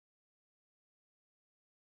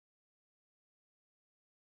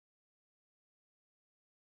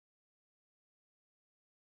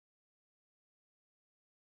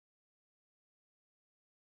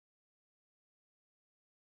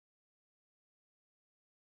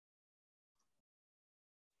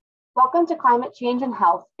Welcome to Climate Change and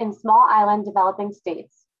Health in Small Island Developing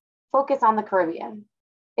States. Focus on the Caribbean.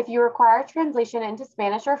 If you require translation into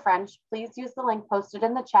Spanish or French, please use the link posted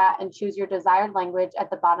in the chat and choose your desired language at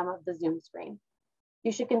the bottom of the Zoom screen.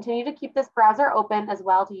 You should continue to keep this browser open as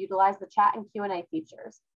well to utilize the chat and Q&A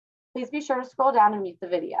features. Please be sure to scroll down and mute the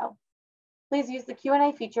video. Please use the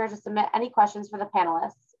Q&A feature to submit any questions for the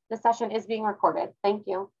panelists. This session is being recorded. Thank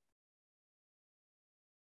you.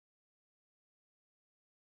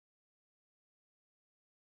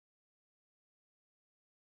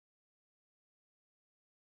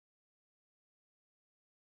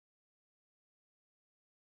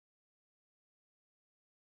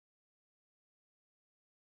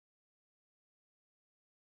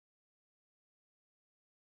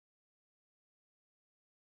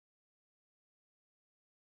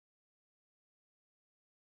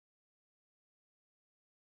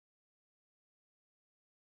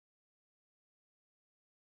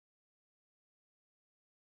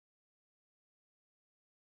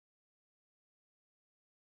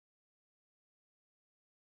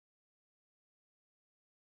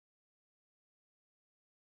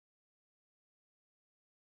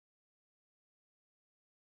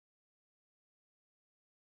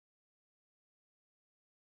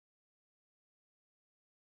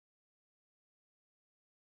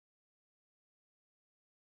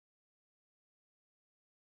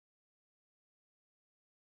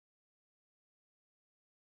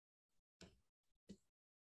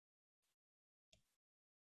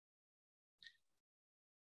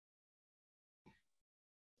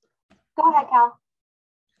 Go ahead, Cal.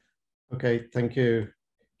 Okay, thank you.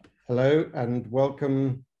 Hello and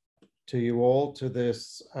welcome to you all to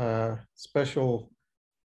this special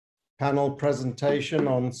panel presentation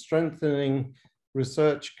on strengthening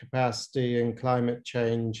research capacity in climate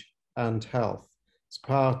change and health. It's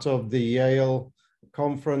part of the Yale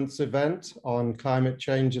conference event on climate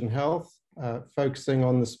change and health, focusing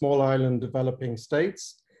on the small island developing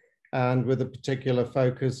states and with a particular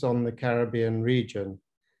focus on the Caribbean region.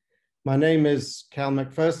 My name is Cal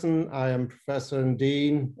McPherson. I am Professor and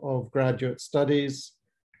Dean of Graduate Studies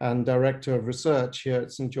and Director of Research here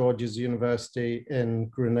at St. George's University in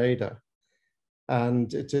Grenada.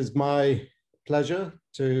 And it is my pleasure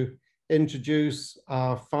to introduce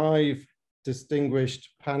our 5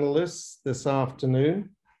 distinguished panelists this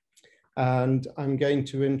afternoon. And I'm going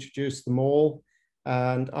to introduce them all.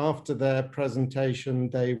 And after their presentation,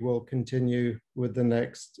 they will continue with the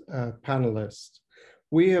next panelist.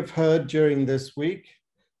 We have heard during this week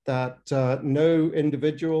that no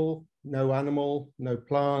individual, no animal, no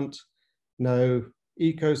plant, no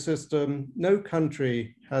ecosystem, no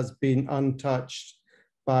country has been untouched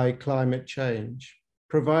by climate change,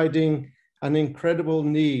 providing an incredible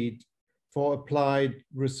need for applied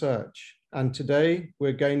research. And today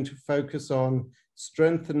we're going to focus on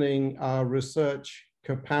strengthening our research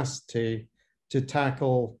capacity to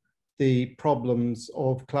tackle the problems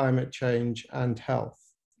of climate change and health.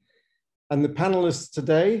 And the panelists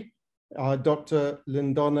today are Dr.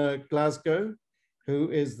 Lindona Glasgow, who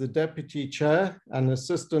is the Deputy Chair and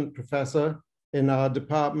Assistant Professor in our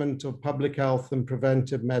Department of Public Health and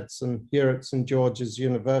Preventive Medicine here at St. George's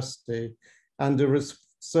University and a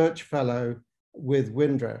Research Fellow with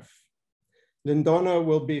WINDREF. Lindona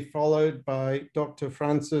will be followed by Dr.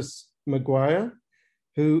 Frances Maguire,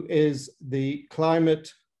 who is the Climate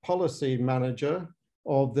Policy Manager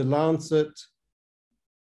of the Lancet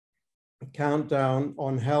Countdown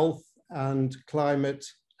on Health and Climate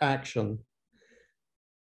Action.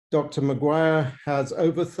 Dr. Maguire has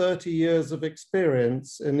over 30 years of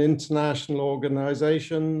experience in international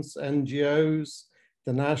organizations, NGOs,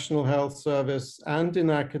 the National Health Service, and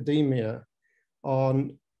in academia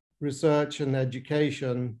on research and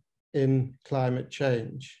education in climate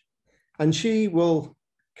change. And she will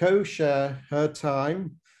co-share her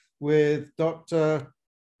time with Dr.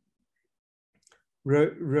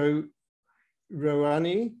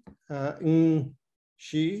 Roanne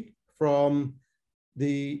Ng-Shih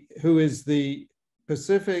who is the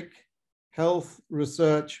Pacific Health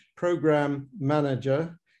Research Program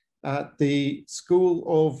Manager at the School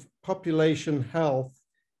of Population Health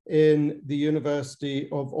in the University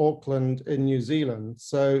of Auckland in New Zealand.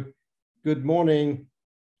 So good morning,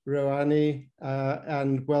 Roanne,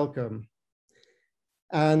 and welcome.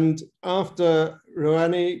 And after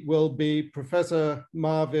Roanne will be Professor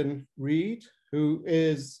Marvin Reed, who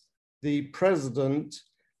is the president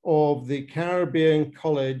of the Caribbean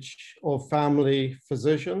College of Family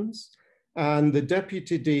Physicians and the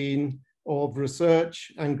Deputy Dean of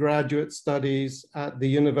Research and Graduate Studies at the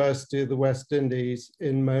University of the West Indies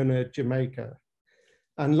in Mona, Jamaica.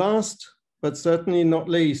 And last but certainly not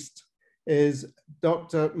least, is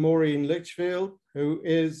Dr. Maureen Litchfield, who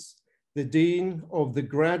is the Dean of the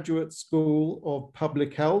Graduate School of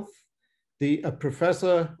Public Health, a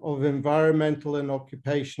Professor of Environmental and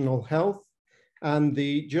Occupational Health, and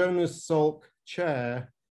the Jonas Salk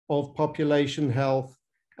Chair of Population Health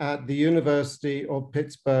at the University of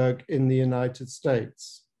Pittsburgh in the United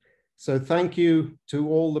States. So thank you to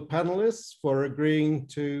all the panelists for agreeing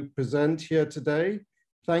to present here today.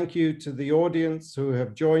 Thank you to the audience who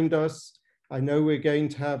have joined us. I know we're going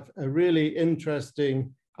to have a really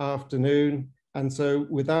interesting afternoon. And so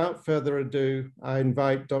without further ado, I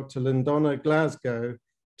invite Dr. Lindonna Glasgow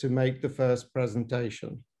to make the first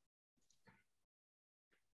presentation.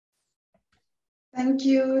 Thank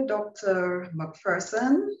you, Dr.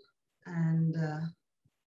 McPherson. And let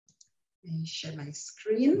me share my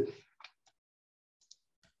screen.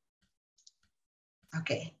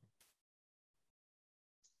 Okay.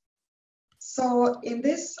 So in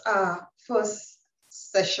this first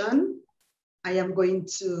session, I am going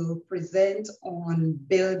to present on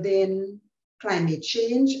building climate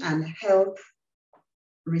change and health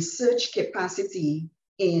research capacity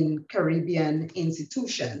in Caribbean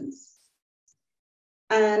institutions.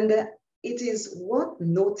 And it is worth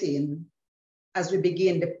noting as we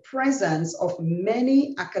begin the presence of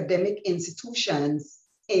many academic institutions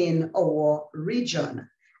in our region.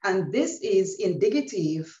 And this is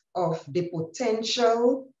indicative of the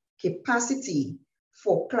potential capacity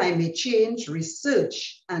for climate change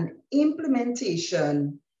research and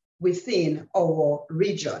implementation within our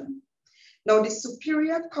region. Now, the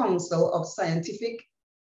Superior Council of Scientific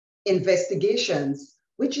Investigations,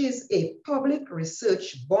 which is a public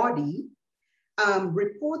research body,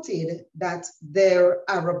 reported that there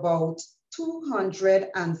are about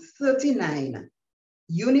 239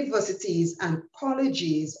 universities and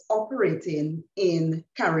colleges operating in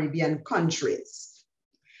Caribbean countries.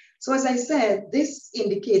 So as I said, this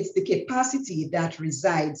indicates the capacity that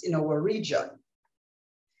resides in our region.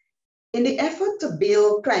 In the effort to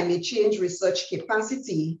build climate change research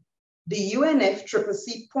capacity, the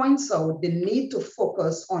UNFCCC points out the need to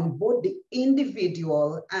focus on both the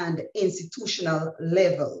individual and institutional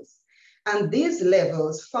levels. And these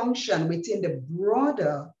levels function within the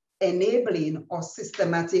broader enabling or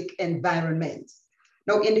systematic environment.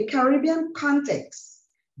 Now, in the Caribbean context,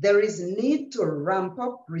 there is need to ramp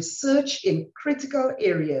up research in critical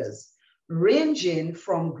areas, ranging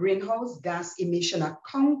from greenhouse gas emission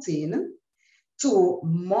accounting to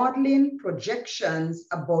modeling projections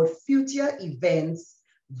about future events,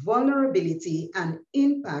 vulnerability, and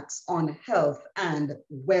impacts on health and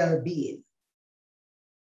well-being.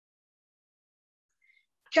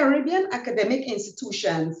 Caribbean academic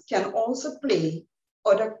institutions can also play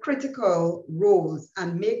other critical roles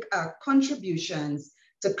and make contributions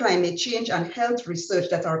to climate change and health research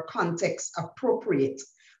that are context appropriate,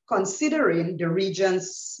 considering the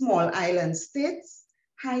region's small island states,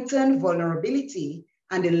 heightened vulnerability,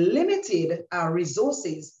 and the limited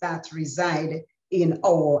resources that reside in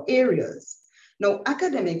our areas. Now,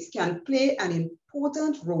 academics can play an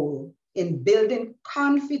important role in building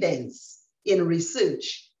confidence in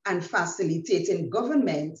research and facilitating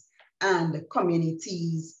government and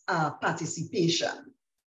communities' participation.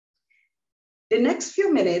 The next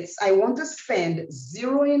few minutes, I want to spend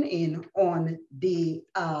zeroing in on the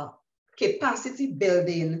capacity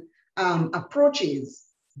building approaches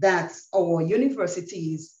that our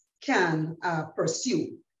universities can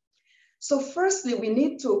pursue. So firstly, we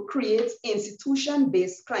need to create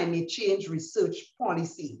institution-based climate change research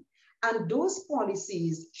policy. And those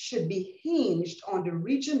policies should be hinged on the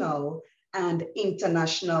regional and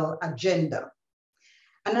international agenda.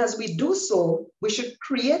 And as we do so, we should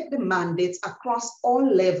create the mandates across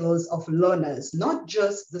all levels of learners, not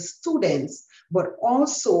just the students, but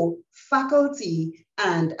also faculty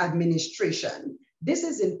and administration. This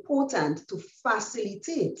is important to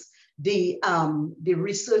facilitate the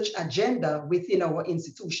research agenda within our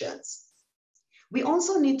institutions. We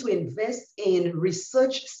also need to invest in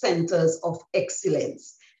research centers of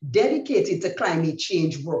excellence dedicated to climate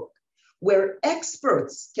change work, where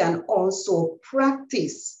experts can also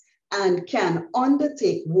practice and can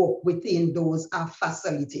undertake work within those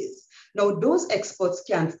facilities. Now, those experts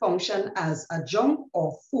can function as adjunct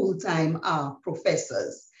or full-time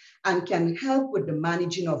professors and can help with the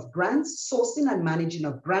managing of grants, sourcing and managing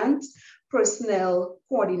of grants, personnel,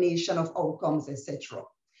 coordination of outcomes, etc.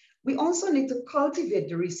 We also need to cultivate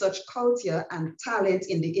the research culture and talent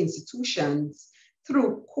in the institutions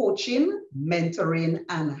through coaching, mentoring,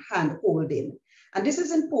 and hand-holding. And this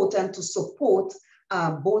is important to support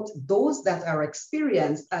both those that are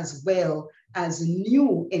experienced as well as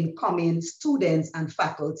new incoming students and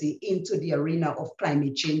faculty into the arena of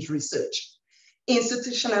climate change research.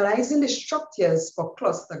 Institutionalizing the structures for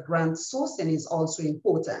cluster grant sourcing is also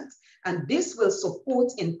important, and this will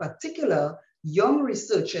support in particular young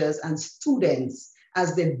researchers and students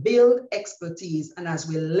as they build expertise and as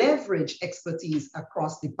we leverage expertise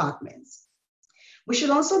across departments. We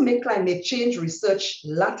should also make climate change research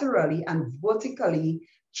laterally and vertically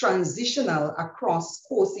transitional across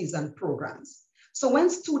courses and programs. So when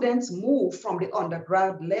students move from the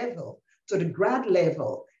undergrad level to the grad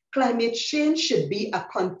level, climate change should be a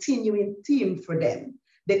continuing theme for them.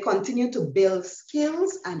 They continue to build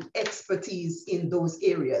skills and expertise in those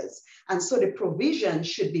areas. And so the provision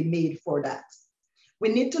should be made for that. We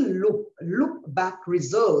need to look back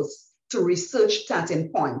results to research starting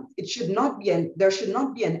point. There should not be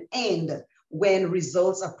an end when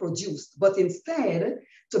results are produced, but instead,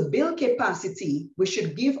 to build capacity, we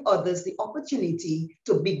should give others the opportunity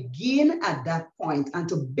to begin at that point and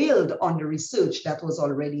to build on the research that was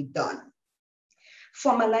already done.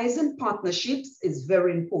 Formalizing partnerships is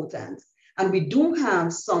very important. And we do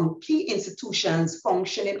have some key institutions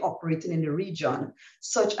functioning, operating in the region,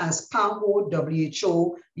 such as PAHO,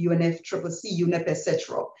 WHO, UNFCCC, UNEP,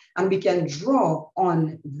 etc. And we can draw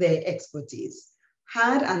on their expertise.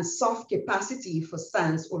 Hard and soft capacity for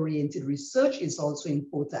science-oriented research is also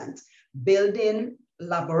important. Building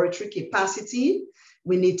laboratory capacity,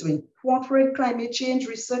 we need to incorporate climate change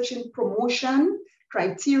research in promotion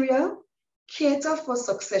criteria, cater for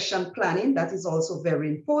succession planning, that is also very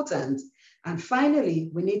important. And finally,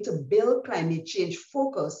 we need to build climate change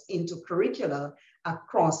focus into curricula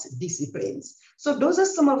across disciplines. So those are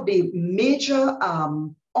some of the major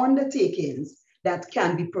undertakings that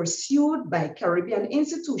can be pursued by Caribbean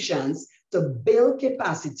institutions to build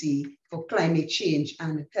capacity for climate change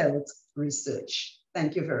and health research.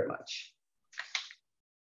 Thank you very much.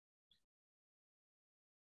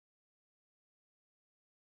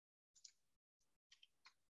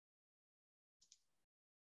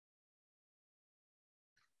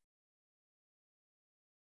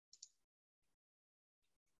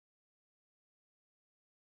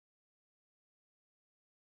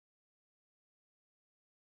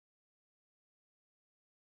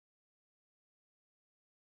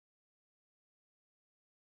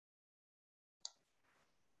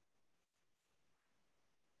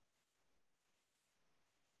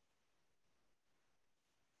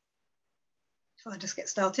 Shall I just get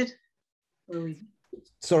started?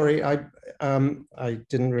 Sorry, I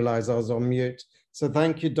didn't realize I was on mute. So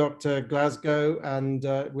thank you, Dr. Glasgow. And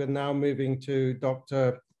we're now moving to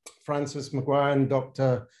Dr. Frances Maguire and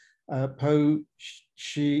Dr. Po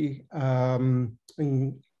Shi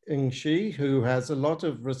Ng-Shi, who has a lot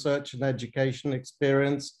of research and education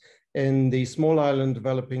experience in the small island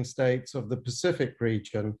developing states of the Pacific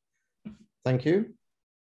region. Thank you.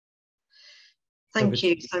 Thank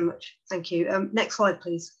you so much. Thank you. Next slide,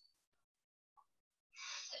 please.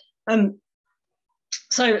 Thank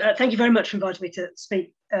you very much for inviting me to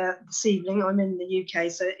speak this evening. I'm in the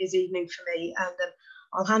UK, so it is evening for me. And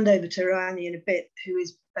I'll hand over to Roanne in a bit, who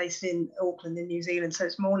is based in Auckland in New Zealand. So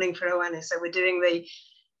it's morning for Roanne. So we're doing the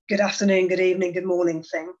good afternoon, good evening, good morning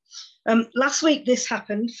thing. Last week, this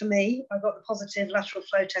happened for me. I got the positive lateral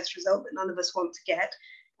flow test result that none of us want to get.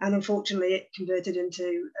 And unfortunately, it converted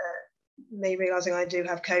into me realizing I do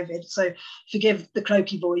have COVID. So forgive the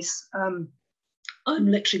croaky voice. I'm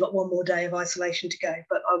literally got one more day of isolation to go,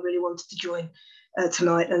 but I really wanted to join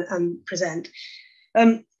tonight and present.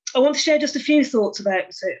 I want to share just a few thoughts about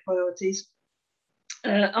research priorities.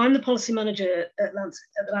 I'm the policy manager at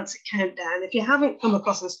the Lancet Countdown. If you haven't come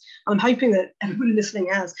across us, I'm hoping that everybody listening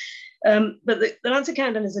has. But the Lancet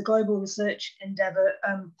Countdown is a global research endeavour,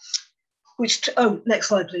 which, next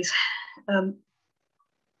slide, please.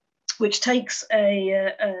 Which takes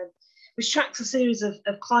which tracks a series of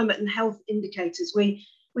climate and health indicators. We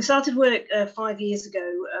started work 5 years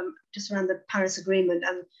ago, just around the Paris Agreement,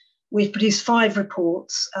 and we've produced 5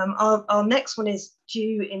 reports. Our next one is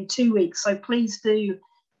due in 2 weeks, so please do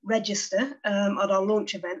register at our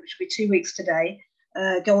launch event, which will be 2 weeks today.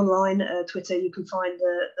 Go online, Twitter, you can find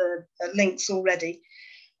the links already.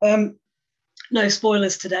 No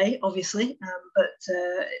spoilers today, obviously, but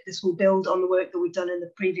this will build on the work that we've done in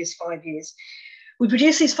the previous 5 years. We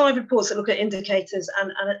produce these 5 reports that look at indicators,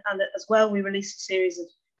 and as well, we release a series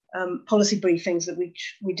of policy briefings that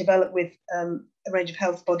we develop with a range of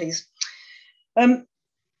health bodies.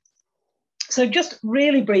 So just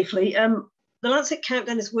really briefly, the Lancet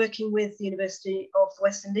Countdown is working with the University of the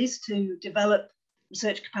West Indies to develop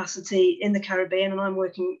research capacity in the Caribbean, and I'm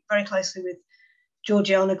working very closely with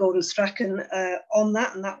Georgiana Gordon-Strachan on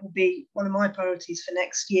that, and that will be one of my priorities for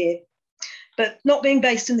next year. But not being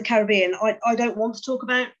based in the Caribbean, I don't want to talk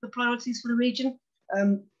about the priorities for the region.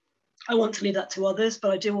 I want to leave that to others,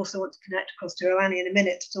 but I do also want to connect across to Rani in a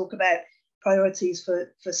minute to talk about priorities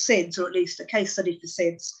for SIDS, or at least a case study for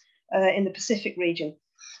SIDS in the Pacific region.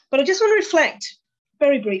 But I just want to reflect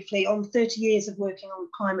very briefly on 30 years of working on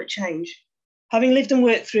climate change. Having lived and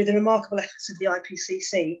worked through the remarkable efforts of the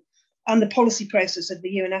IPCC and the policy process of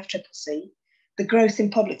the UNFCCC, the growth in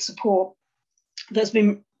public support that's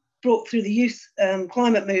been brought through the youth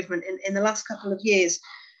climate movement in the last couple of years,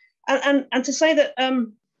 and to say that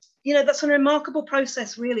you know, that's a remarkable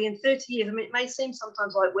process, really. In 30 years, I mean, it may seem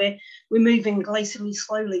sometimes like we're moving glacially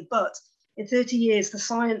slowly, but in 30 years, the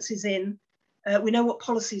science is in. We know what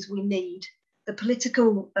policies we need.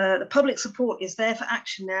 The public support is there for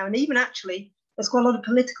action now, and even actually, there's quite a lot of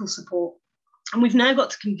political support, and we've now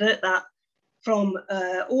got to convert that from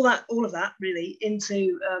all of that really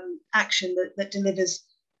into action that delivers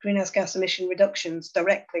greenhouse gas emission reductions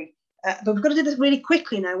directly. But we've got to do this really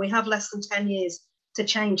quickly now. We have less than 10 years to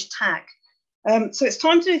change tack. So it's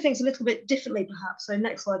time to do things a little bit differently, perhaps. So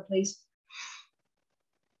next slide, please.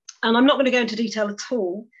 And I'm not going to go into detail at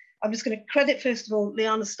all. I'm just going to credit, first of all,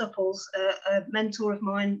 Liana Stupples, a mentor of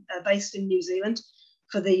mine based in New Zealand,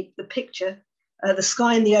 for the picture. The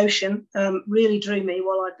sky and the ocean really drew me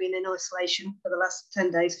while I'd been in isolation for the last 10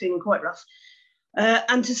 days, feeling quite rough.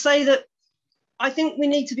 And to say that I think we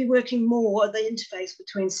need to be working more at the interface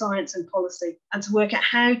between science and policy, and to work out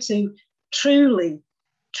how to truly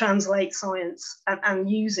translate science and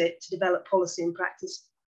use it to develop policy and practice.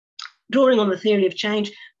 Drawing on the theory of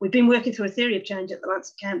change, we've been working through a theory of change at the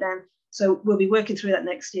Lancet Countdown, so we'll be working through that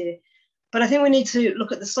next year. But I think we need to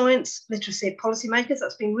look at the science literacy of policymakers.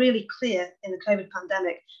 That's been really clear in the COVID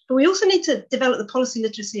pandemic. But we also need to develop the policy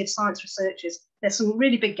literacy of science researchers. There's some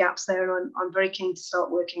really big gaps there, and I'm very keen to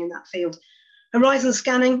start working in that field. Horizon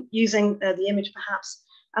scanning, using the image perhaps.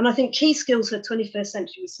 And I think key skills for 21st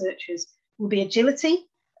century researchers will be agility,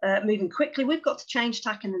 moving quickly. We've got to change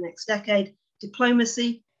tack in the next decade,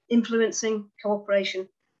 diplomacy, influencing, cooperation,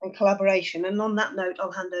 and collaboration. And on that note,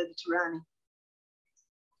 I'll hand over to Rani.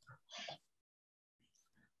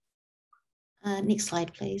 Next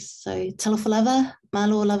slide, please. So, Talofalava,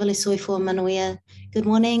 Malo Lavale Soifo Manuia. Good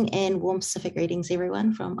morning and warm Pacific greetings,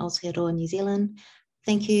 everyone, from Aotearoa, New Zealand.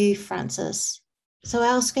 Thank you, Francis. So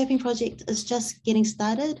our scoping project is just getting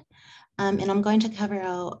started, and I'm going to cover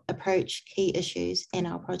our approach, key issues, and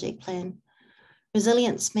our project plan.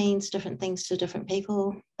 Resilience means different things to different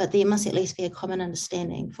people, but there must at least be a common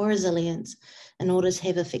understanding for resilience in order to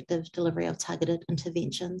have effective delivery of targeted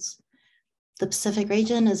interventions. The Pacific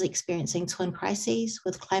region is experiencing twin crises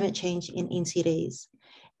with climate change and NCDs.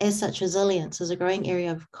 As such, resilience is a growing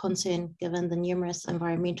area of concern given the numerous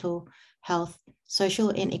environmental, health, social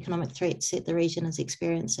and economic threats that the region is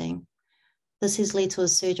experiencing. This has led to a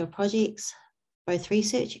surge of projects, both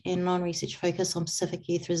research and non-research focus on Pacific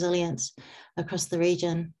youth resilience across the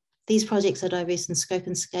region. These projects are diverse in scope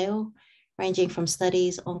and scale, ranging from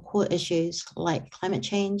studies on core issues like climate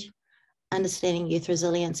change, understanding youth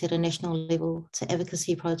resilience at a national level, to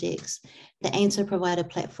advocacy projects that aim to provide a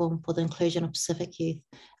platform for the inclusion of Pacific youth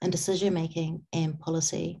in decision-making and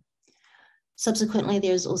policy. Subsequently,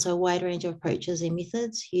 there is also a wide range of approaches and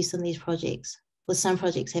methods used in these projects, with some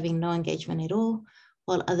projects having no engagement at all,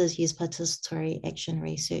 while others use participatory action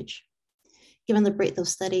research. Given the breadth of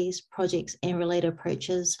studies, projects, and related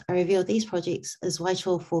approaches, a review of these projects is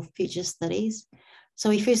vital for future studies. So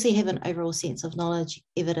we firstly have an overall sense of knowledge,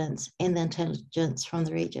 evidence, and the intelligence from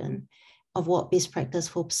the region of what best practice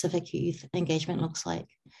for Pacific youth engagement looks like.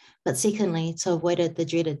 But secondly, to avoid the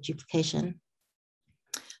dreaded duplication.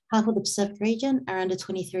 Half of the Pacific region are under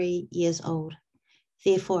 23 years old.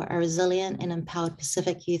 Therefore, a resilient and empowered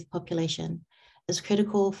Pacific youth population is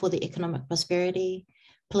critical for the economic prosperity,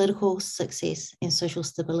 political success, and social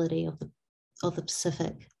stability of the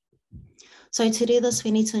Pacific. So to do this,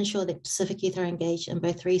 we need to ensure that Pacific youth are engaged in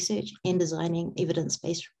both research and designing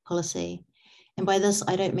evidence-based policy. And by this,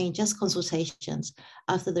 I don't mean just consultations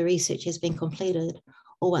after the research has been completed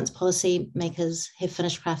or once policymakers have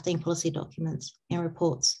finished crafting policy documents and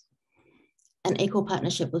reports. An equal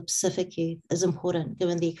partnership with Pacific youth is important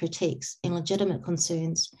given their critiques and legitimate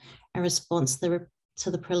concerns in response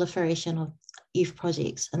to the proliferation of youth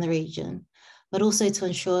projects in the region, but also to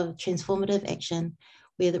ensure transformative action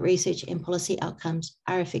where the research and policy outcomes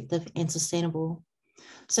are effective and sustainable.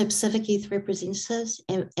 So Pacific youth representatives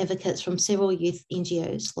and advocates from several youth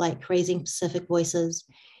NGOs like Raising Pacific Voices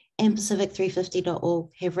and Pacific350.org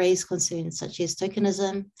have raised concerns such as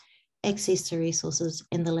tokenism, access to resources,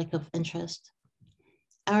 and the lack of interest.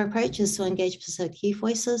 Our approach is to engage Pacific youth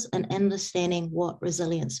voices in understanding what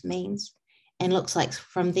resilience means and looks like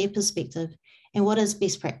from their perspective, and what is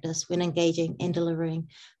best practice when engaging and delivering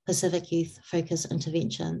Pacific youth-focused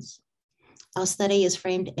interventions. Our study is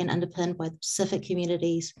framed and underpinned by the Pacific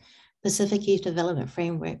Community's Pacific Youth Development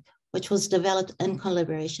Framework, which was developed in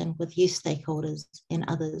collaboration with youth stakeholders and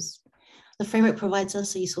others. The framework provides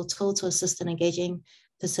us a useful tool to assist in engaging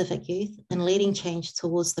Pacific youth and leading change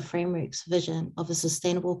towards the framework's vision of a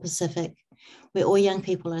sustainable Pacific, where all young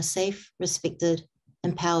people are safe, respected,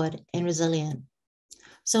 empowered, and resilient.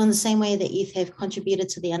 So in the same way that youth have contributed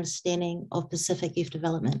to the understanding of Pacific youth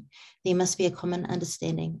development, there must be a common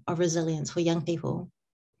understanding of resilience for young people.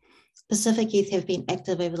 Pacific youth have been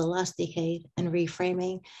active over the last decade in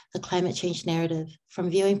reframing the climate change narrative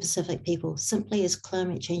from viewing Pacific people simply as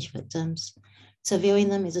climate change victims to viewing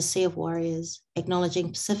them as a sea of warriors, acknowledging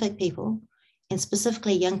Pacific people and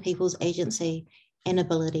specifically young people's agency and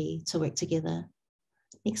ability to work together.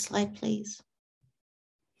 Next slide, please.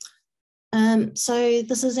 So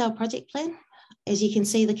this is our project plan. As you can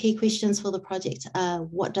see, the key questions for the project are: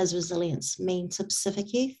 what does resilience mean to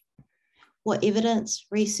Pacific youth? What evidence,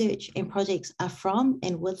 research, and projects are from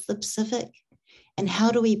and with the Pacific? And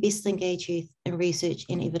how do we best engage youth in research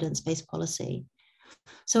and evidence-based policy?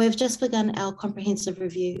 So we've just begun our comprehensive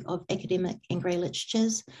review of academic and grey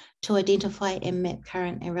literatures to identify and map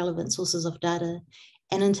current and relevant sources of data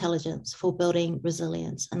and intelligence for building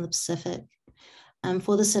resilience in the Pacific.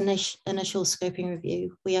 For this initial scoping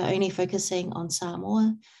review, we are only focusing on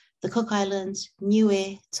Samoa, the Cook Islands,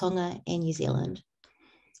 Niue, Tonga, and New Zealand.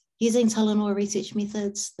 Using Talanoa research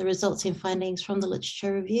methods, the results and findings from the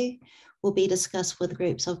literature review will be discussed with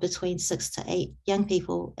groups of between 6 to 8 young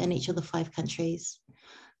people in each of the 5 countries.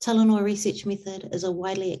 Talanoa research method is a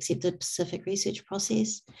widely accepted Pacific research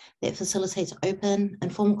process that facilitates open,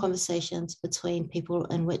 informed conversations between people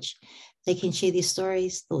in which they can share their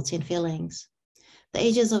stories, thoughts, and feelings. The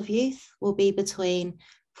ages of youth will be between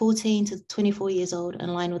 14 to 24 years old,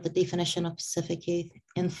 in line with the definition of Pacific youth,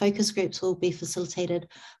 and focus groups will be facilitated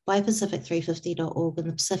by Pacific350.org in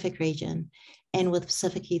the Pacific region and with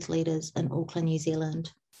Pacific youth leaders in Auckland, New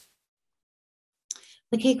Zealand.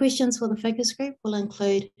 The key questions for the focus group will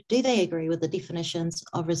include: do they agree with the definitions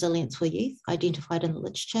of resilience for youth identified in the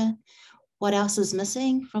literature? What else is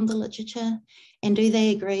missing from the literature? And do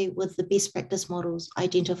they agree with the best practice models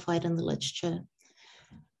identified in the literature?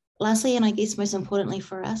 Lastly, and I guess most importantly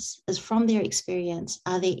for us, is from their experience,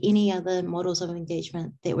 are there any other models of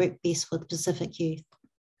engagement that work best with Pacific youth?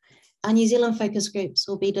 Our New Zealand focus groups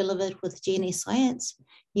will be delivered with GNS Science,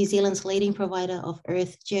 New Zealand's leading provider of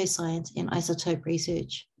Earth, geoscience, and isotope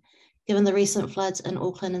research. Given the recent floods in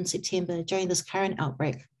Auckland in September during this current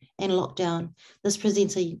outbreak and lockdown, this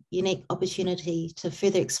presents a unique opportunity to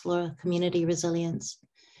further explore community resilience.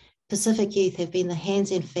 Pacific youth have been the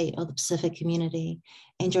hands and feet of the Pacific community,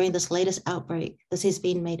 and during this latest outbreak, this has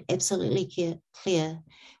been made absolutely clear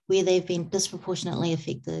where they've been disproportionately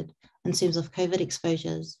affected in terms of COVID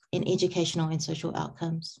exposures and educational and social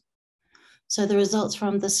outcomes. So the results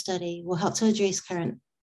from this study will help to address current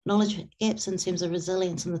knowledge gaps in terms of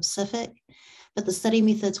resilience in the Pacific, but the study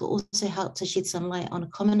methods will also help to shed some light on a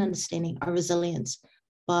common understanding of resilience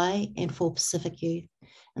by and for Pacific youth,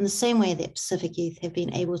 in the same way that Pacific youth have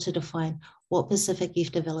been able to define what Pacific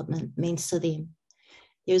youth development means to them.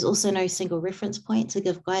 There is also no single reference point to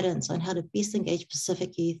give guidance on how to best engage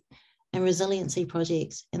Pacific youth in resiliency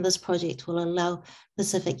projects, and this project will allow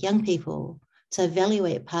Pacific young people to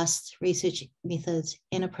evaluate past research methods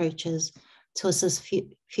and approaches to assist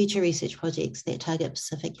future research projects that target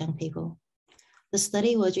Pacific young people. The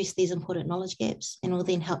study will address these important knowledge gaps and will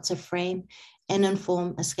then help to frame and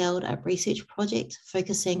inform a scaled up research project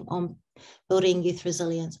focusing on building youth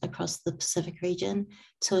resilience across the Pacific region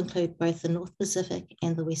to include both the North Pacific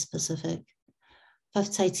and the West Pacific.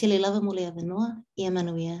 Thank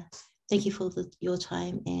you for your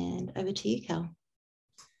time, and over to you, Cal.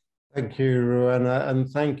 Thank you, Rowena, and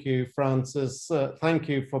thank you, Francis. Thank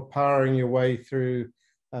you for powering your way through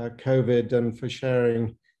COVID and for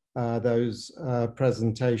sharing those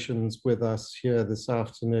presentations with us here this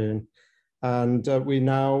afternoon. And we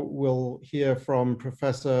now will hear from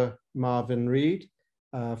Professor Marvin Reed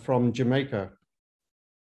from Jamaica.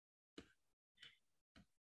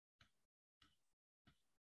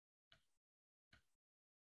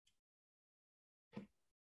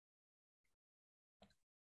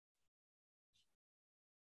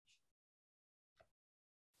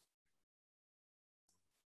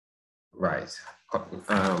 Right,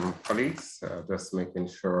 colleagues, just making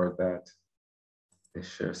sure that the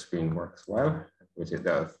share screen works well, which it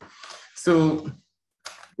does. So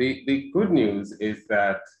The good news is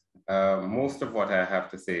that most of what I have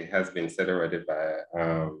to say has been said already by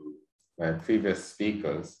my previous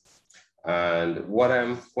speakers. And what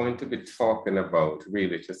I'm going to be talking about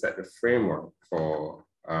really to set the framework for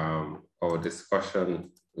our discussion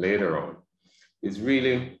later on is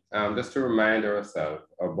really just to remind ourselves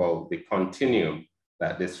about the continuum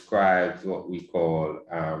that describes what we call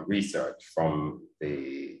research from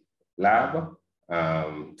the lab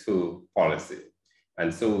to policy.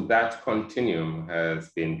 And so that continuum has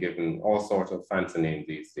been given all sorts of fancy names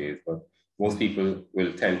these days, but most people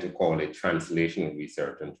will tend to call it translational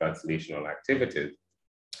research and translational activities.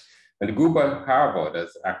 And the group at Harvard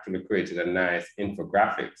has actually created a nice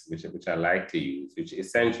infographics, which I like to use, which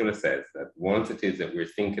essentially says that once it is that we're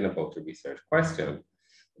thinking about a research question,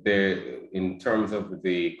 in terms of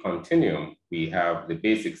the continuum, we have the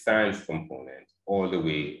basic science component all the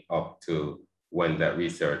way up to when that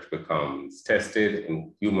research becomes tested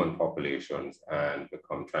in human populations and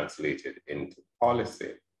become translated into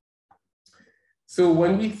policy. So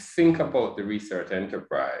when we think about the research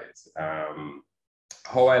enterprise,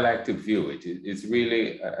 how I like to view it is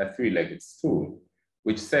really a three-legged stool,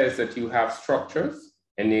 which says that you have structures,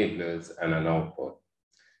 enablers, and an output.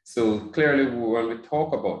 So clearly, when we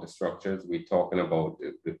talk about the structures, we're talking about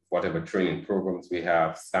whatever training programs we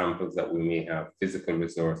have, samples that we may have, physical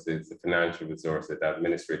resources, the financial resources, the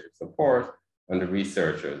administrative support, and the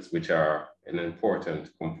researchers, which are an important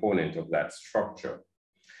component of that structure.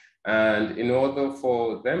 And in order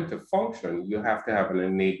for them to function, you have to have an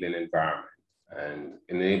enabling environment. And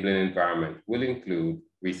enabling environment will include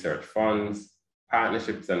research funds,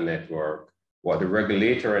 partnerships and network, what the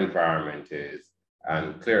regulatory environment is,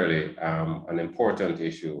 and clearly an important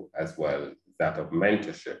issue as well is that of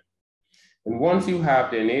mentorship. And once you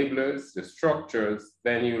have the enablers, the structures,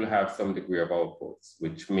 then you'll have some degree of outputs,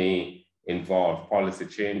 which may involve policy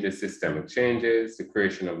changes, systemic changes, the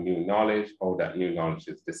creation of new knowledge, how that new knowledge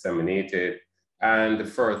is disseminated, and the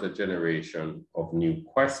further generation of new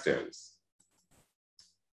questions.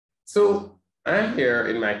 So I'm here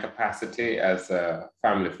in my capacity as a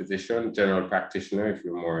family physician, general practitioner, if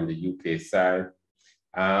you're more on the UK side.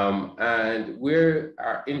 And we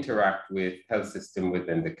interact with health system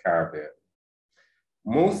within the Caribbean.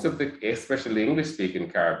 Most of the, especially English-speaking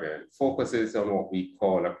Caribbean, focuses on what we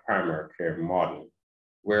call a primary care model,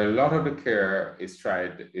 where a lot of the care is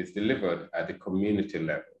delivered at the community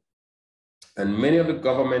level. And many of the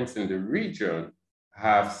governments in the region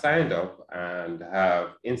have signed up and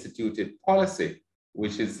have instituted policy,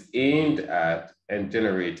 which is aimed at and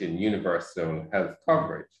generating universal health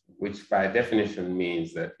coverage, which by definition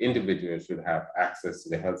means that individuals should have access to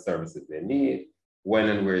the health services they need when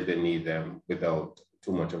and where they need them without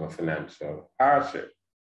too much of a financial hardship.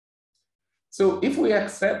 So if we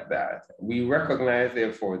accept that, we recognize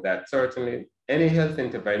therefore that certainly any health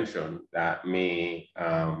intervention that may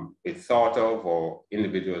be thought of or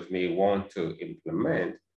individuals may want to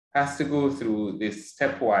implement has to go through this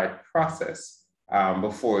stepwise process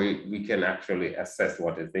before we can actually assess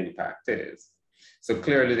what its impact is. So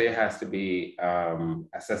clearly there has to be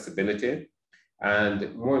accessibility.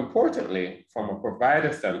 And more importantly, from a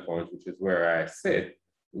provider standpoint, which is where I sit,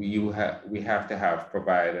 we have to have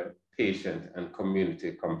provider, patient, and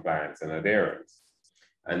community compliance and adherence.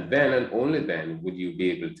 And then and only then would you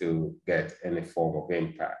be able to get any form of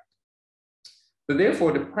impact. So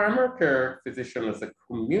therefore, the primary care physician as a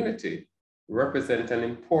community represents an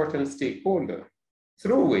important stakeholder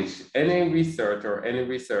through which any research or any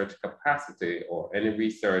research capacity or any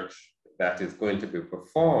research that is going to be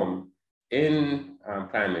performed in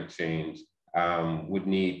climate change would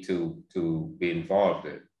need to be involved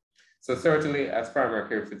in. So certainly as primary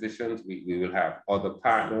care physicians, we will have other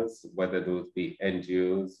partners, whether those be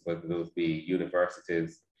NGOs, whether those be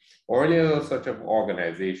universities, or any other such of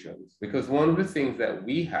organizations. Because one of the things that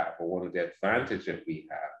we have, or one of the advantages that we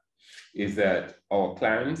have, is that our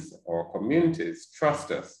clients, our communities trust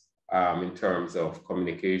us in terms of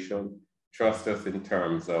communication, trust us in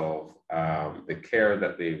terms of the care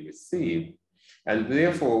that they receive, and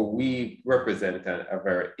therefore we represent a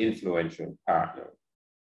very influential partner.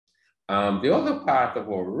 The other part of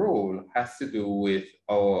our role has to do with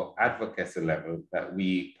our advocacy level that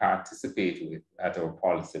we participate with at our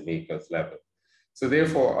policymakers level. So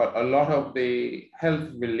therefore, a lot of the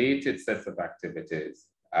health-related sets of activities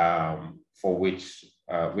for which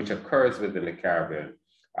occurs within the Caribbean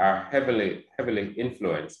are heavily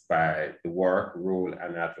influenced by the work, role,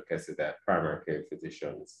 and advocacy that primary care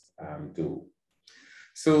physicians do.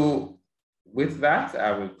 So with that,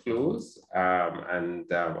 I will close and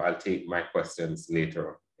I'll take my questions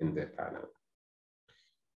later in the panel.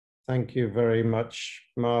 Thank you very much,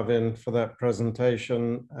 Marvin, for that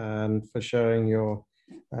presentation and for sharing your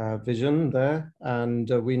vision there. And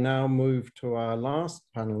we now move to our last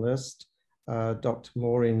panelist, Dr.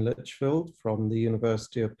 Maureen Litchfield from the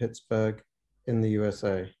University of Pittsburgh in the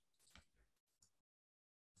USA.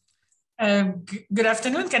 Good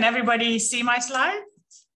afternoon. Can everybody see my slide?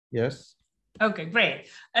 Yes. Okay, great.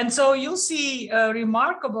 And so you'll see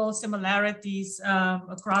remarkable similarities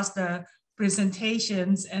across the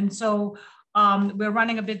presentations. And so we're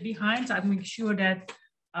running a bit behind, so I'll make sure that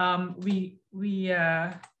we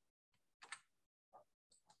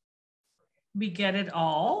get it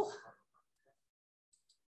all.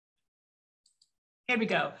 Here we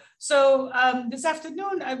go. So this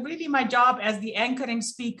afternoon, really my job as the anchoring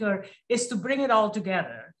speaker is to bring it all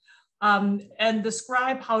together and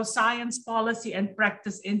describe how science, policy, and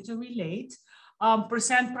practice interrelate,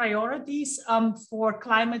 present priorities for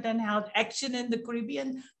climate and health action in the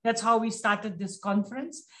Caribbean. That's how we started this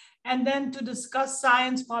conference. And then to discuss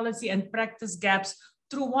science, policy, and practice gaps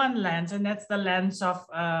through one lens, and that's the lens of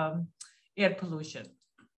air pollution.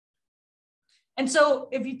 And so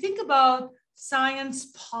if you think about science,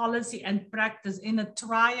 policy, and practice in a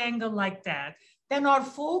triangle like that, then our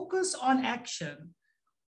focus on action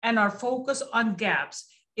and our focus on gaps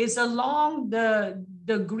is along the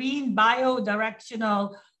green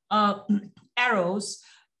biodirectional arrows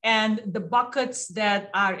and the buckets that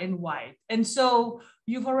are in white. And so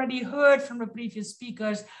you've already heard from the previous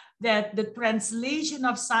speakers that the translation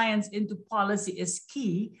of science into policy is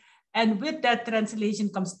key. And with that translation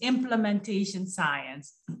comes implementation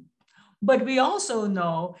science. But we also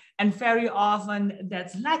know, and very often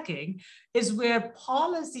that's lacking, is where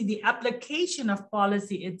policy, the application of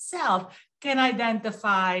policy itself, can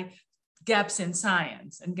identify gaps in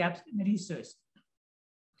science and gaps in research.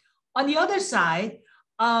 On the other side,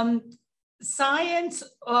 science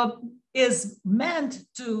is meant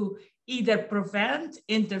to either prevent,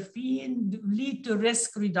 intervene, lead to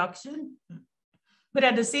risk reduction. But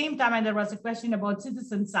at the same time, and there was a question about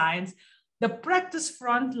citizen science, the practice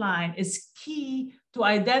frontline is key to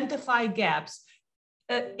identify gaps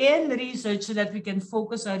in research so that we can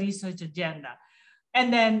focus our research agenda.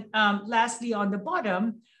 And then lastly, on the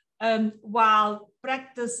bottom, while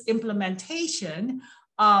practice implementation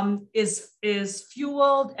is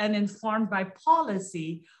fueled and informed by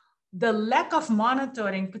policy, the lack of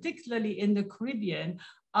monitoring, particularly in the Caribbean,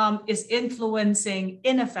 is influencing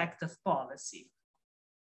ineffective policy.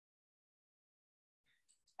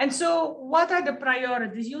 And so what are the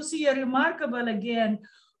priorities? You'll see a remarkable, again,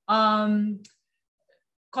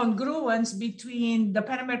 congruence between the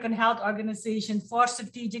Pan American Health Organization 4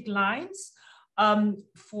 strategic lines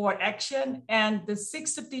for action and the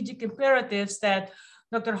 6 strategic imperatives that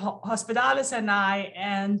Dr. Hospitalis and I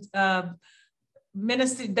and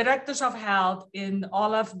directors of health in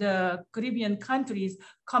all of the Caribbean countries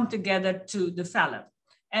come together to develop.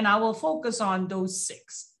 And I will focus on those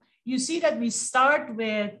 6. You see that we start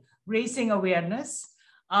with raising awareness,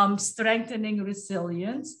 strengthening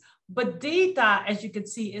resilience, but data, as you can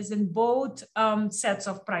see, is in both sets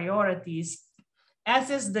of priorities,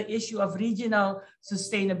 as is the issue of regional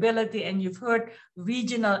sustainability, and you've heard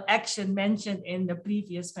regional action mentioned in the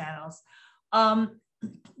previous panels.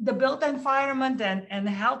 The built environment and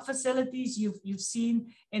health facilities, you've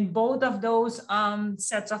seen in both of those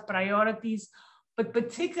sets of priorities, but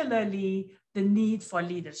particularly the need for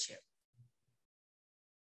leadership.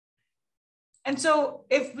 And so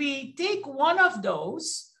if we take one of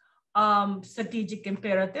those strategic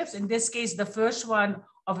imperatives, in this case, the first one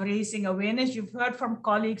of raising awareness, you've heard from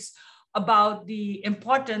colleagues about the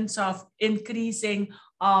importance of increasing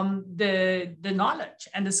the knowledge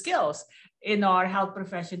and the skills in our health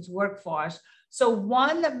professions workforce. So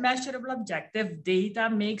one measurable objective, data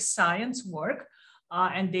makes science work,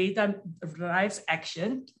 and data drives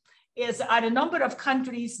action, are a number of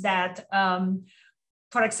countries that,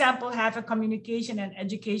 for example, have a communication and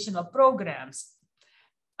educational programs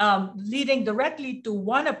leading directly to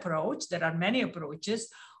one approach, there are many approaches,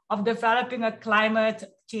 of developing a climate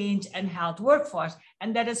change and health workforce.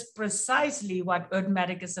 And that is precisely what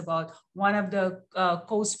EarthMedic is about, one of the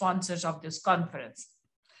co-sponsors of this conference.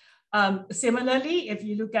 Similarly, if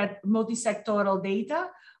you look at multi-sectoral data,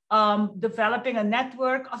 developing a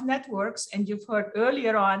network of networks, and you've heard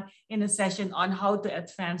earlier on in a session on how to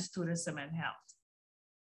advance tourism and health.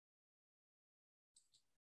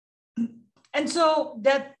 And so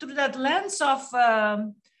that through that lens of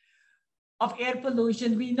air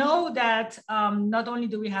pollution, we know that not only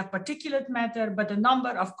do we have particulate matter, but a number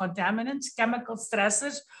of contaminants, chemical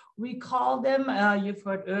stressors, we call them, you've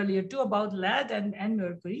heard earlier too about lead and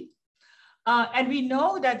mercury. And we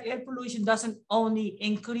know that air pollution doesn't only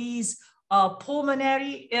increase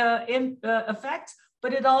pulmonary effects,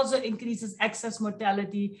 but it also increases excess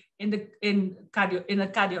mortality in a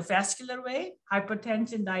cardiovascular way,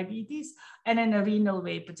 hypertension, diabetes, and in a renal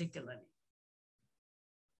way particularly.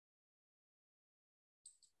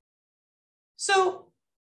 So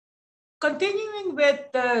continuing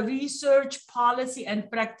with the research, policy, and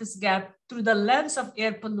practice gap through the lens of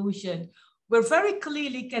air pollution, we very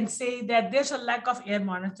clearly can say that there's a lack of air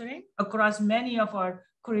monitoring across many of our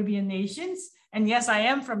Caribbean nations. And yes, I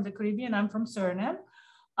am from the Caribbean, I'm from Suriname.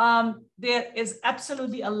 There is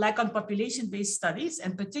absolutely a lack on population-based studies,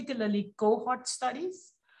 and particularly cohort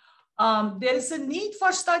studies. There is a need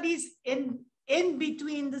for studies in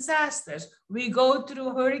between disasters. We go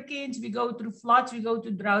through hurricanes, we go through floods, we go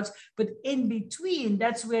through droughts, but in between,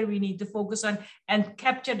 that's where we need to focus on and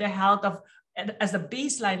capture the health of as a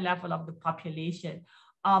baseline level of the population.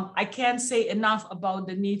 I can't say enough about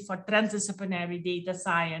the need for transdisciplinary data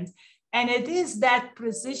science. And it is that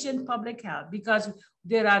precision public health, because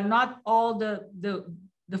there are not all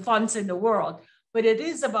the funds in the world, but it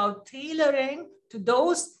is about tailoring to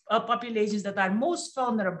those populations that are most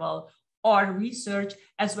vulnerable, or research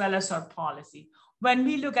as well as our policy. When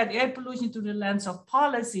we look at air pollution through the lens of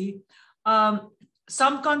policy,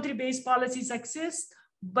 some country-based policies exist,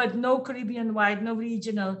 but no Caribbean-wide, no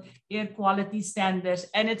regional air quality standards.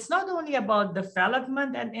 And it's not only about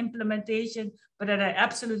development and implementation, but as I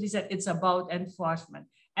absolutely said, it's about enforcement.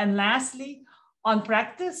 And lastly, on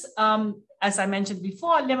practice, as I mentioned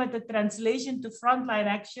before, limited translation to frontline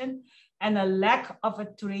action and a lack of a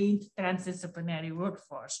trained transdisciplinary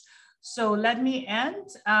workforce. So let me end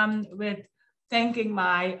with thanking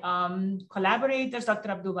my collaborators, Dr.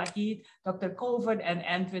 Abdul Wahid, Dr. Covert, and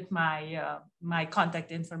end with my, my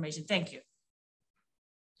contact information. Thank you.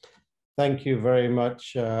 Thank you very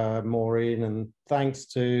much, Maureen, and thanks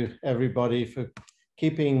to everybody for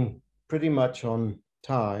keeping pretty much on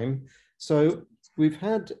time. So we've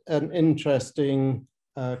had an interesting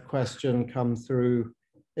question come through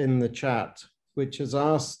in the chat, which has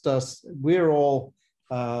asked us, we're all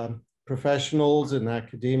professionals in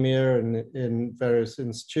academia and in various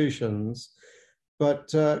institutions,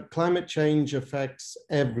 but climate change affects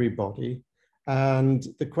everybody. And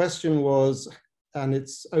the question was, and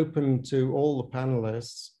it's open to all the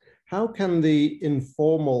panelists, how can the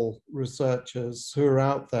informal researchers who are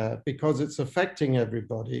out there, because it's affecting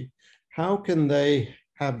everybody, how can they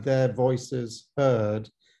have their voices heard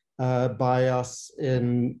by us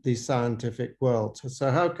in the scientific world?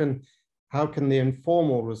 So how can the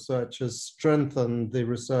informal researchers strengthen the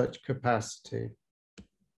research capacity?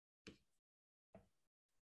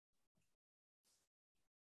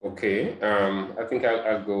 Okay, I think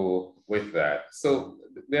I'll go with that. So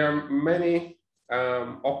there are many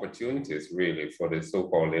opportunities really for the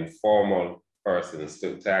so-called informal persons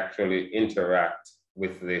to actually interact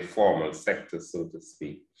with the formal sector, so to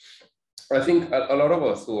speak. I think a lot of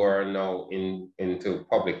us who are now into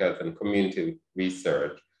public health and community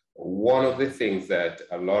research, one of the things that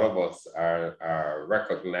a lot of us are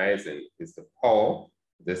recognizing is the power,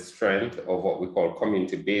 the strength of what we call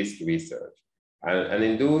community-based research. And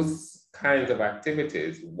in those kinds of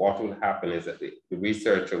activities, what will happen is that the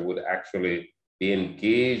researcher would actually be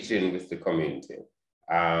engaging with the community.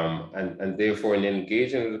 And therefore, in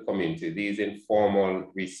engaging with the community, these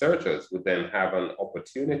informal researchers would then have an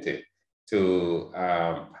opportunity to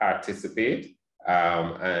participate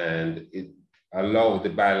and allow the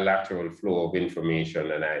bilateral flow of information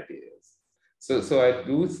and ideas. So I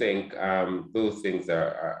do think those things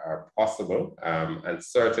are possible, and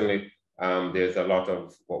certainly there's a lot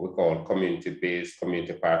of what we call community-based,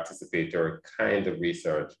 community participatory kind of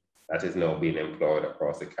research that is now being employed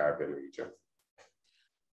across the Caribbean region.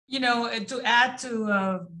 You know, to add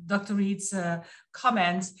to Dr. Reed's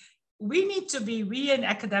comments, we in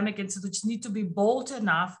academic institutes need to be bold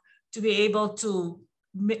enough to be able to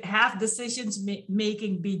have decisions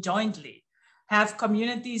making be jointly, have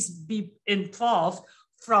communities be involved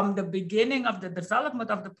from the beginning of the development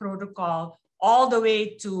of the protocol all the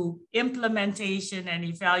way to implementation and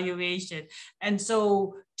evaluation. And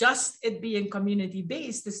so just it being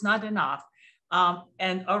community-based is not enough.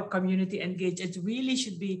 And our community engaged, it really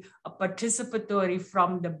should be a participatory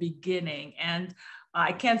from the beginning. And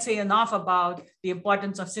I can't say enough about the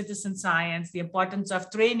importance of citizen science, the importance of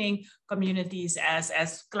training communities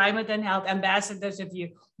as climate and health ambassadors, if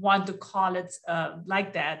you want to call it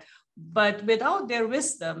like that. But without their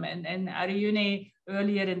wisdom, and Ariyune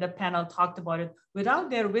earlier in the panel talked about it, without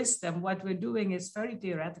their wisdom, what we're doing is very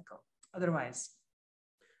theoretical otherwise.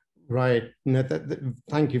 Right. No,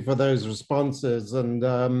 thank you for those responses. And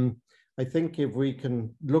I think if we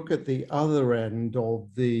can look at the other end of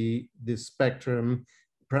the spectrum,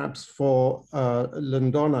 perhaps for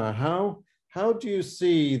Lindona, how do you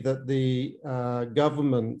see that the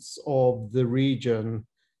governments of the region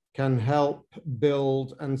can help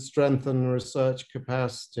build and strengthen research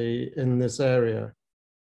capacity in this area?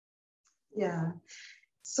 Yeah,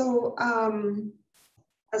 so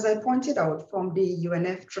as I pointed out from the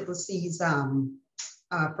UNFCCC's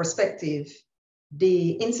perspective,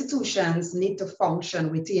 the institutions need to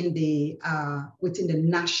function within the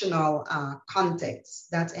national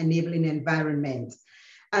context, that enabling environment.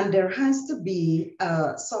 And there has to be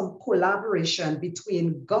some collaboration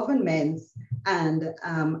between governments and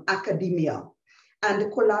academia. And the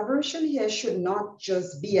collaboration here should not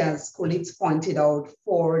just be, as colleagues pointed out,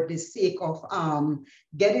 for the sake of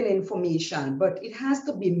getting information, but it has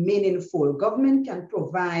to be meaningful. Government can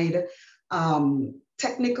provide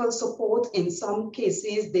technical support. In some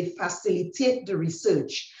cases, they facilitate the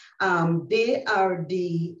research. They are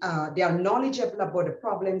knowledgeable about the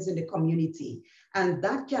problems in the community, and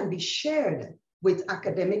that can be shared with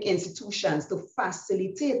academic institutions to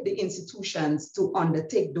facilitate the institutions to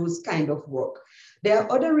undertake those kind of work. There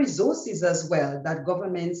are other resources as well that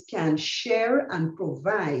governments can share and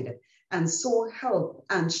provide, and so help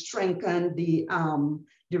and strengthen the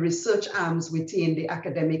research arms within the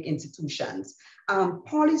academic institutions.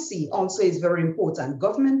 Policy also is very important.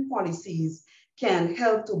 Government policies can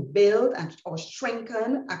help to build or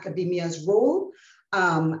strengthen academia's role.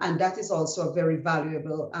 And that is also a very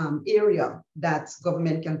valuable area that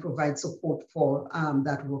government can provide support for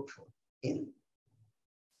that work in.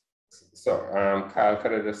 So, Kyle,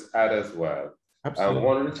 could I just add as well? Absolutely.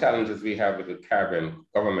 One of the challenges we have with the Caribbean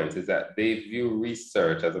governments is that they view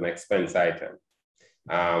research as an expense item.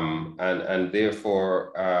 And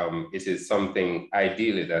therefore, it is something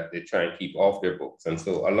ideally that they try and keep off their books. And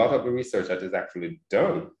so a lot of the research that is actually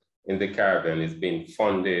done in the Caribbean is being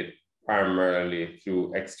funded primarily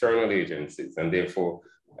through external agencies. And therefore,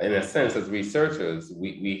 in a sense, as researchers,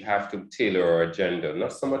 we have to tailor our agenda,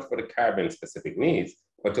 not so much for the Caribbean specific needs,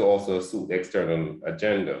 but to also suit the external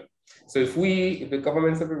agenda. So if the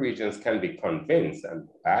governments of the regions can be convinced and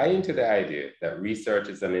buy into the idea that research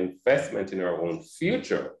is an investment in our own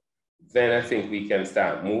future, then I think we can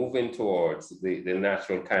start moving towards the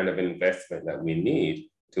natural kind of investment that we need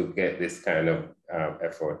to get this kind of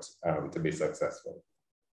effort to be successful.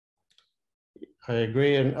 I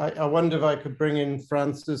agree, and I wonder if I could bring in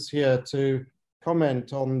Francis here to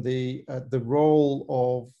comment on the role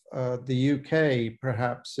of the UK,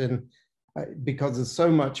 perhaps, in because there's so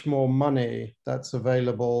much more money that's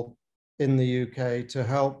available in the UK to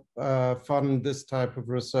help fund this type of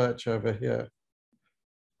research over here.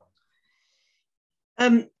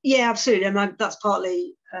 Yeah, absolutely. And that's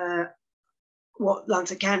partly what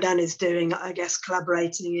Lancet Countdown is doing, I guess,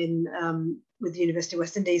 collaborating in with the University of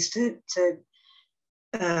West Indies to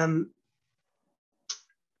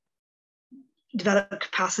develop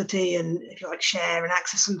capacity and, if you like, share and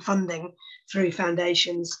access some funding through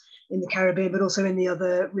foundations in the Caribbean, but also in the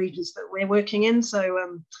other regions that we're working in.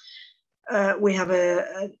 So we have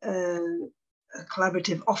a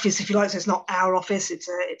collaborative office, if you like. So it's not our office; it's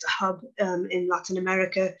a hub in Latin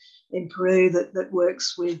America, in Peru, that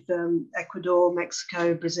works with Ecuador,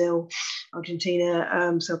 Mexico, Brazil,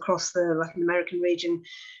 Argentina. So across the Latin American region,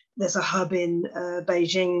 there's a hub in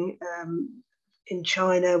Beijing, in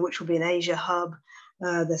China, which will be an Asia hub.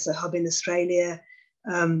 There's a hub in Australia.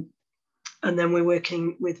 And then we're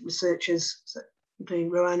working with researchers, including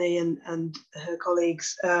Roani and her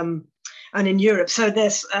colleagues, and in Europe. So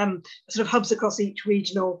there's sort of hubs across each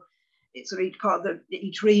regional, sort of each part of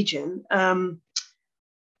each region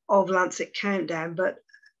of Lancet Countdown. But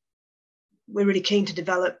we're really keen to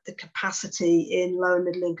develop the capacity in low and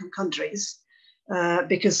middle income countries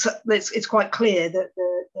because it's quite clear that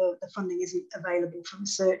the funding isn't available for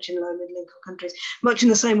research in low and middle income countries, much in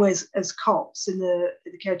the same way as COPS in the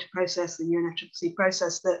Kyoto process, the UNFCCC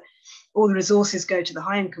process, that all the resources go to the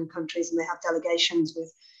high income countries and they have delegations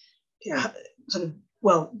with, sort of,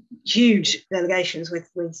 well, huge delegations with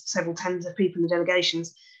several tens of people in the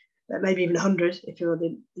delegations, maybe even 100 if you're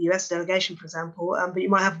the US delegation, for example, but you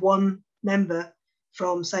might have one member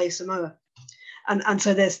from, say, Samoa. And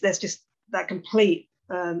so there's just that complete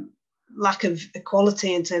lack of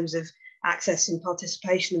equality in terms of access and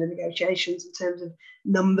participation in the negotiations, in terms of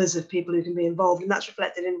numbers of people who can be involved, and that's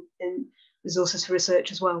reflected in resources for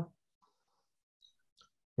research as well.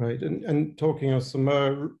 Right, and talking of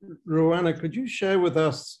Samoa, Roana, could you share with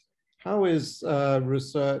us how is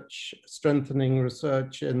strengthening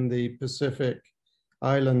research in the Pacific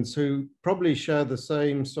islands who probably share the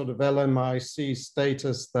same sort of LMIC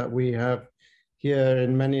status that we have here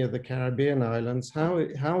in many of the Caribbean islands.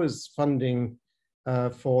 How is funding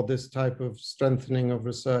for this type of strengthening of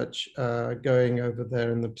research going over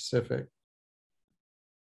there in the Pacific?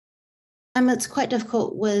 It's quite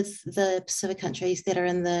difficult with the Pacific countries that are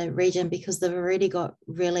in the region because they've already got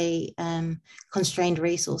really constrained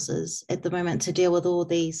resources at the moment to deal with all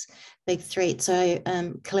these big threats. So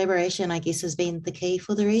collaboration, I guess, has been the key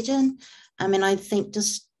for the region. I mean, I think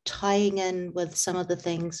just tying in with some of the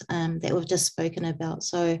things that we've just spoken about.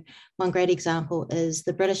 So one great example is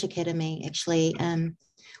the British Academy. Actually,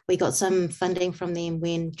 we got some funding from them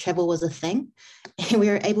when travel was a thing, and we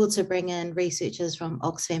were able to bring in researchers from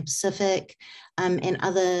Oxfam Pacific and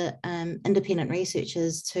other independent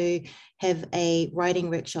researchers to have a writing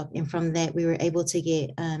workshop. And from that, we were able to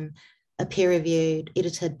get a peer-reviewed,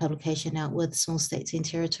 edited publication out with small states and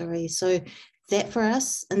territories. So that for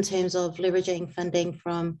us, in terms of leveraging funding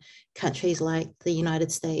from countries like the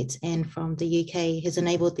United States and from the UK, has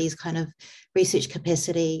enabled these kind of research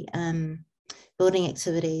capacity building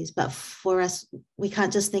activities. But for us, we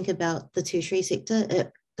can't just think about the tertiary sector.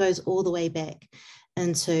 It goes all the way back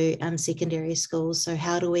into secondary schools. So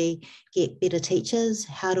how do we get better teachers?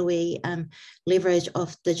 How do we leverage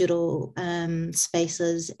off digital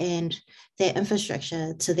spaces and that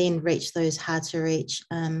infrastructure to then reach those hard to reach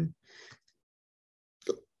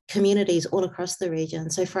communities all across the region?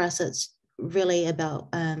 So for us, it's really about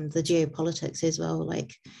the geopolitics as well.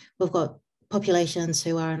 Like we've got populations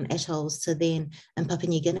who are in atolls to then in Papua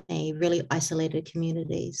New Guinea, really isolated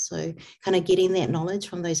communities. So kind of getting that knowledge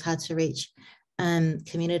from those hard to reach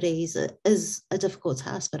communities is a difficult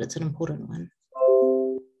task, but it's an important one.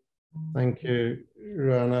 Thank you,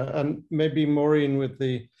 Ruana. And maybe Maureen,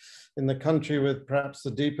 in the country with perhaps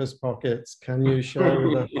the deepest pockets, can you share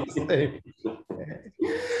with us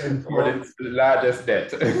what is the largest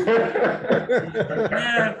debt?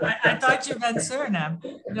 Yeah, I thought you meant Suriname.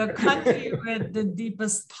 The country with the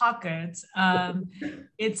deepest pockets,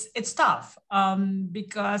 it's tough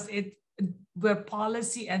because where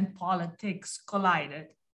policy and politics collided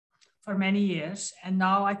for many years. And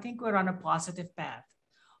now I think we're on a positive path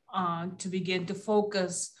to begin to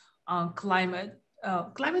focus on climate.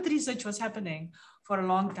 Climate research was happening for a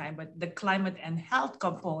long time, but the climate and health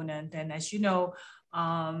component, and as you know,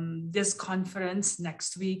 this conference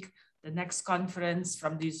next week, the next conference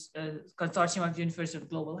from this Consortium of University of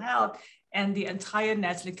Global Health and the entire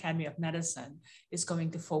National Academy of Medicine is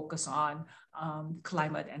going to focus on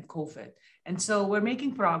climate and COVID. And so we're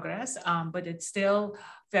making progress, but it's still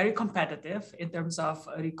very competitive in terms of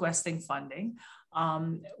requesting funding.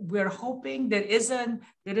 We're hoping there is a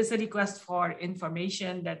request for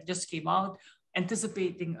information that just came out,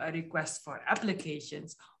 anticipating a request for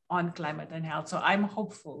applications on climate and health. So I'm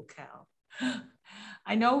hopeful, Cal.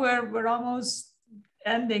 I know we're almost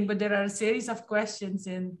ending, but there are a series of questions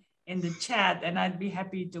in the chat, and I'd be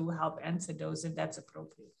happy to help answer those if that's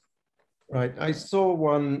appropriate. Right, I saw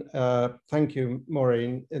one, thank you,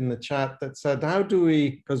 Maureen, in the chat that said, how do we,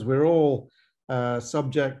 because we're all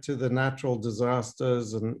subject to the natural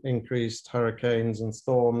disasters and increased hurricanes and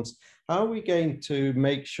storms, how are we going to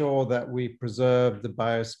make sure that we preserve the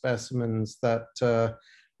biospecimens that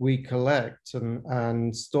we collect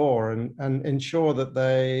and store and ensure that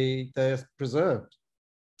they're preserved?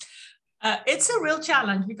 It's a real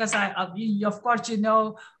challenge because of course, you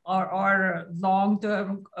know, our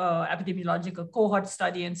long-term epidemiological cohort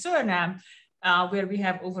study in Suriname, where we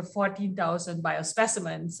have over 14,000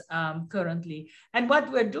 biospecimens currently. And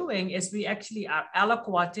what we're doing is we actually are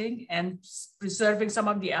aliquoting and preserving some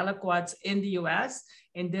of the aliquots in the US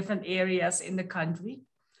in different areas in the country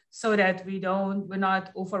so that we're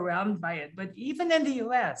not overwhelmed by it. But even in the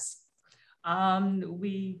US,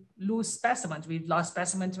 we lose specimens. We've lost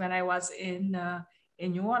specimens when I was in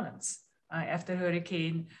New Orleans after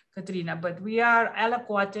Hurricane Katrina, but we are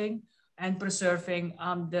aliquoting and preserving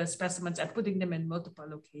the specimens and putting them in multiple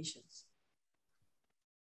locations.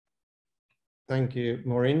 Thank you,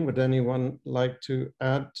 Maureen. Would anyone like to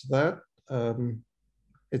add to that?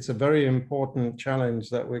 It's a very important challenge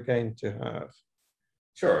that we're going to have.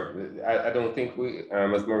 Sure. I don't think we,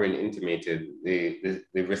 as Maureen intimated, the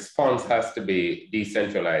response has to be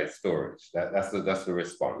decentralized storage. That's the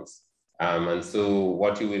response. And so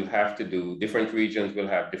what you will have to do, different regions will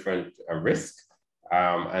have different risk.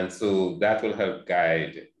 And so that will help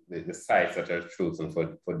guide the sites that are chosen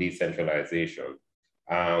for decentralization.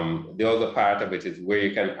 The other part of it is where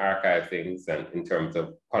you can archive things, and in terms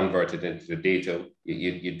of convert it into the data,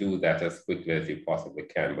 you do that as quickly as you possibly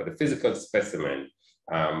can. But the physical specimen,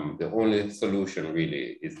 the only solution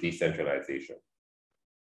really is decentralization.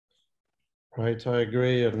 Right, I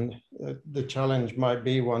agree. And the challenge might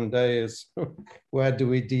be one day is where do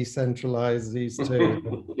we decentralize these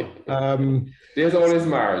two? There's always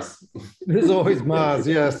Mars. There's always Mars,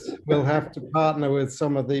 yes. We'll have to partner with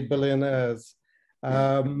some of the billionaires.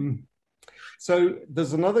 So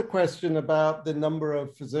there's another question about the number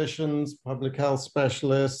of physicians, public health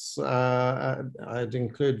specialists, I'd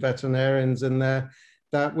include veterinarians in there,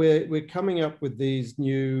 that we're coming up with these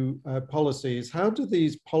new policies. How do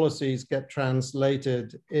these policies get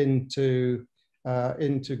translated into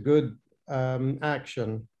good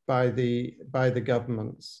action by the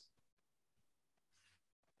governments?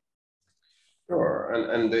 Sure,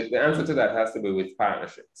 and the answer to that has to be with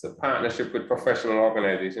partnership. So partnership with professional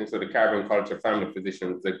organizations, so the Caribbean College of Family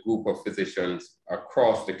Physicians, a group of physicians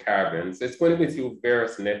across the Caribbean. So it's going to be through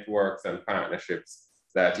various networks and partnerships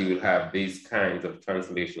that you will have these kinds of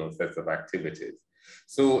translational sets of activities.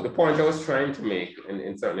 So the point I was trying to make,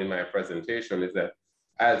 and certainly in my presentation, is that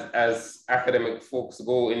as academic folks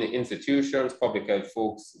go in the institutions, public health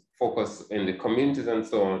folks focus in the communities and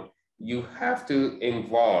so on, you have to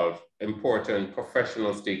involve important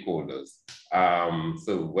professional stakeholders.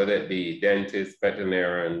 So whether it be dentists,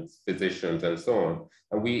 veterinarians, physicians, and so on.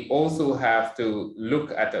 And we also have to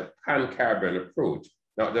look at a pan-Caribbean approach,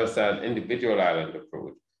 not just an individual island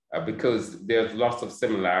approach, because there's lots of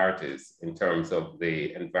similarities in terms of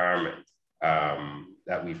the environment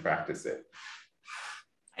that we practice in.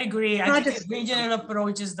 I agree. I think the regional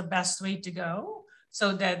approach is the best way to go,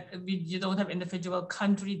 so that you don't have individual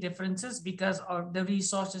country differences because the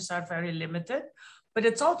resources are very limited. But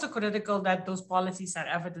it's also critical that those policies are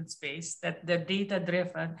evidence-based, that they're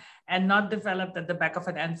data-driven and not developed at the back of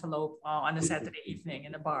an envelope on a Saturday evening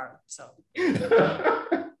in a bar. So,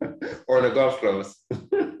 or in a golf clubs.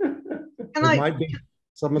 It might be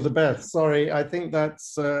some of the best. Sorry, I think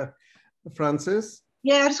that's Frances.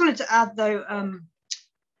 Yeah, I just wanted to add though,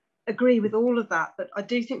 agree with all of that, but I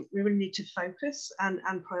do think we really need to focus and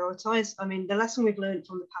prioritize. I mean, the lesson we've learned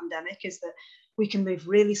from the pandemic is that we can move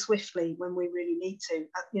really swiftly when we really need to,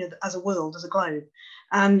 you know, as a world, as a globe.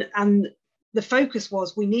 And the focus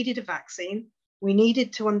was we needed a vaccine, we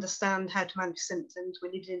needed to understand how to manage symptoms, we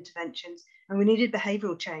needed interventions, and we needed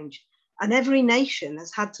behavioural change. And every nation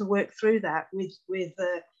has had to work through that with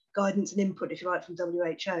guidance and input, if you like, from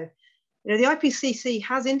WHO. You know, the IPCC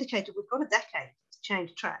has indicated we've got a decade to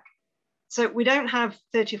change track. So we don't have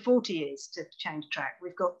 30 or 40 years to change track.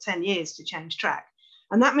 We've got 10 years to change track.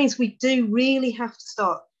 And that means we do really have to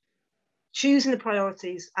start choosing the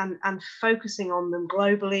priorities and focusing on them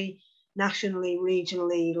globally, nationally,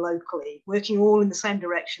 regionally, locally, working all in the same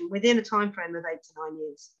direction within a time frame of 8 to 9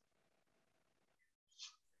 years.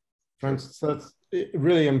 Frances, that's a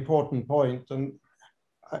really important point. And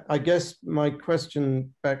I guess my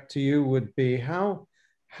question back to you would be, how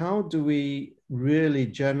do we really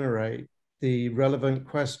generate the relevant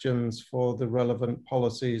questions for the relevant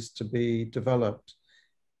policies to be developed?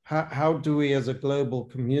 How do we as a global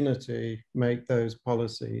community make those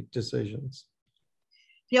policy decisions?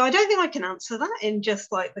 Yeah, I don't think I can answer that in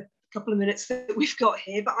just like the couple of minutes that we've got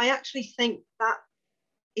here, but I actually think that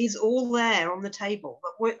is all there on the table.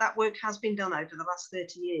 That work has been done over the last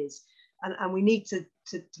 30 years. And we need to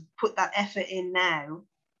put that effort in now,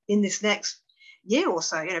 in this next year or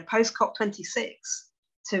so, you know, post COP26,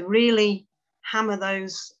 to really hammer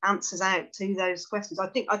those answers out to those questions. I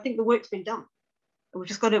think the work's been done.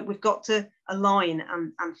 We've got to align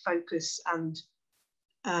and focus and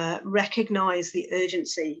recognize the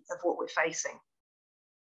urgency of what we're facing.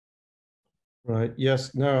 Right.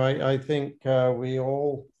 Yes. No, I think we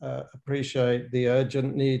all appreciate the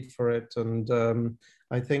urgent need for it. And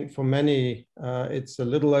I think for many, it's a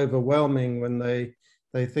little overwhelming when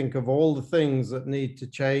they think of all the things that need to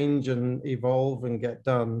change and evolve and get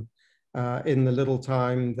done in the little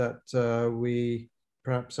time that we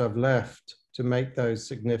perhaps have left to make those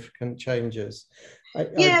significant changes. Could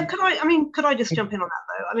I just jump in on that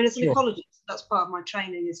though? I mean, as an ecologist, that's part of my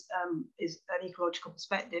training is an ecological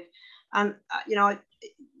perspective. And you know,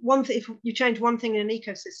 if you change one thing in an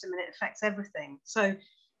ecosystem and it affects everything. So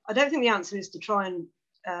I don't think the answer is to try and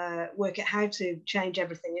work out how to change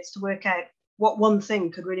everything. It's to work out what one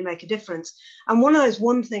thing could really make a difference. And one of those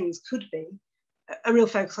one things could be a real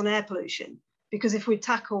focus on air pollution. Because if we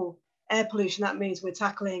tackle air pollution, that means we're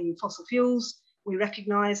tackling fossil fuels. We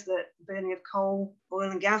recognise that burning of coal,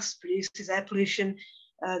 oil and gas produces air pollution.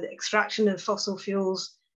 The extraction of fossil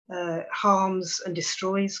fuels harms and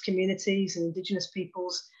destroys communities and indigenous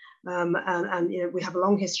peoples. And you know, we have a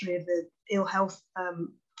long history of the ill health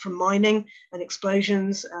from mining and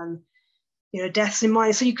explosions and, you know, deaths in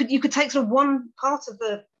mining. So you could take sort of one part of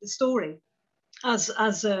the story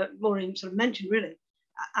as Maureen sort of mentioned, really,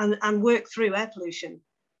 and work through air pollution.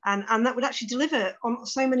 And that would actually deliver on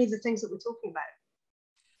so many of the things that we're talking about.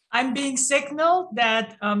 I'm being signaled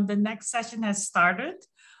that the next session has started.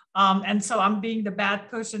 And so I'm being the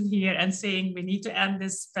bad person here and saying we need to end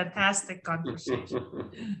this fantastic conversation.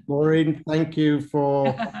 Maureen, thank you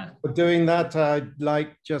for doing that. I'd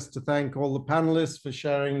like just to thank all the panelists for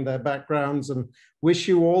sharing their backgrounds and wish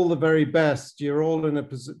you all the very best. You're all in a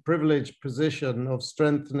privileged position of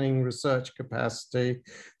strengthening research capacity.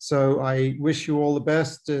 So I wish you all the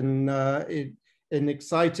best in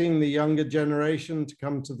exciting the younger generation to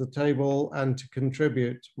come to the table and to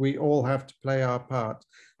contribute. We all have to play our part.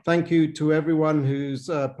 Thank you to everyone who's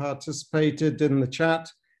participated in the chat,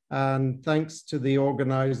 and thanks to the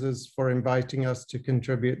organizers for inviting us to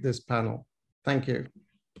contribute this panel. Thank you.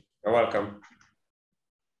 You're welcome.